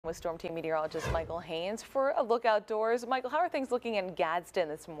with Storm Team meteorologist Michael Haynes for a look outdoors. Michael, how are things looking in Gadsden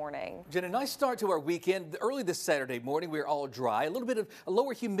this morning? Jen, a nice start to our weekend. Early this Saturday morning, we're all dry. A little bit of a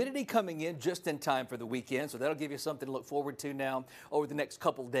lower humidity coming in just in time for the weekend, so that'll give you something to look forward to now over the next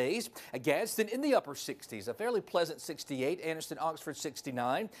couple days. Gadsden in the upper 60s, a fairly pleasant 68. Anniston, Oxford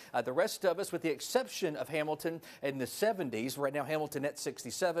 69. The rest of us, with the exception of Hamilton, in the 70s. Right now, Hamilton at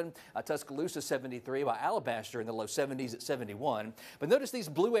 67, Tuscaloosa 73, while Alabaster in the low 70s at 71. But notice these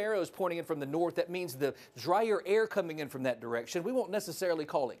blue arrows pointing in from the north. That means the drier air coming in from that direction. We won't necessarily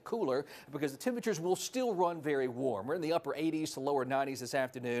call it cooler because the temperatures will still run very warm. We're in the upper 80s to lower 90s this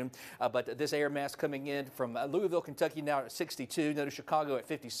afternoon, but this air mass coming in from Louisville, Kentucky now at 62. Notice Chicago at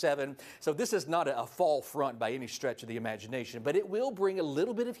 57. So this is not a fall front by any stretch of the imagination, but it will bring a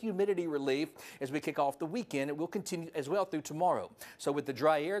little bit of humidity relief as we kick off the weekend. It will continue as well through tomorrow. So with the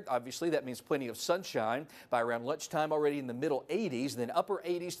dry air, obviously that means plenty of sunshine by around lunchtime, already in the middle 80s, then upper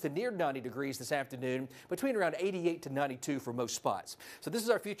 80s to near 90 degrees this afternoon, between around 88 to 92 for most spots. So this is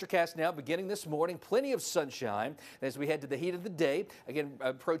our futurecast now beginning this morning. Plenty of sunshine as we head to the heat of the day. Again,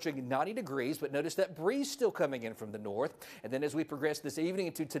 approaching 90 degrees, but notice that breeze still coming in from the north. And then as we progress this evening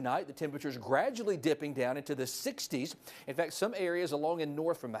into tonight, the temperatures gradually dipping down into the 60s. In fact, some areas along and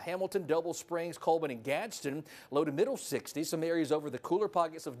north from Hamilton, Double Springs, Colburn, and Gadsden, low to middle 60s. Some areas over the cooler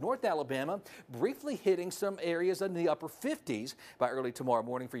pockets of North Alabama, briefly hitting some areas in the upper 50s by early tomorrow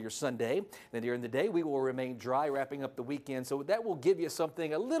morning for your Sunday. Then during the day, we will remain dry, wrapping up the weekend. So that will give you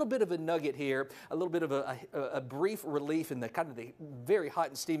something, a little bit of a nugget here, a little bit of a brief relief in the kind of the very hot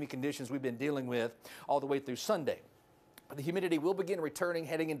and steamy conditions we've been dealing with all the way through Sunday. The humidity will begin returning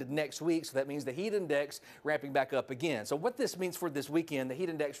heading into next week, so that means the heat index ramping back up again. So what this means for this weekend, the heat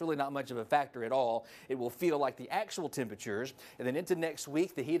index really not much of a factor at all. It will feel like the actual temperatures, and then into next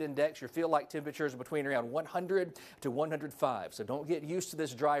week, the heat index, your feel like temperatures between around 100 to 105. So don't get used to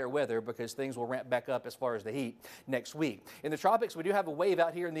this drier weather because things will ramp back up as far as the heat next week. In the tropics, we do have a wave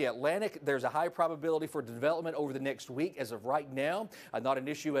out here in the Atlantic. There's a high probability for development over the next week. As of right now, not an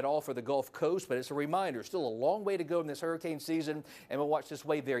issue at all for the Gulf Coast, but it's a reminder, still a long way to go in this hurricane season, and we'll watch this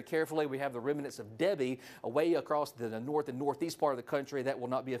wave very carefully. We have the remnants of Debbie away across the north and northeast part of the country. That will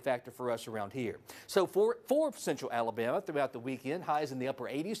not be a factor for us around here. So for central Alabama throughout the weekend, highs in the upper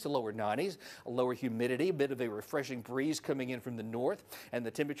 80s to lower 90s, a lower humidity, a bit of a refreshing breeze coming in from the north, and the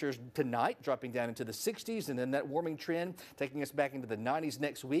temperatures tonight dropping down into the 60s, and then that warming trend taking us back into the 90s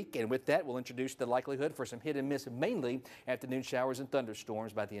next week. And with that, we'll introduce the likelihood for some hit and miss, mainly afternoon showers and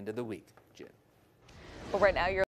thunderstorms by the end of the week. Jen. Well, right now you're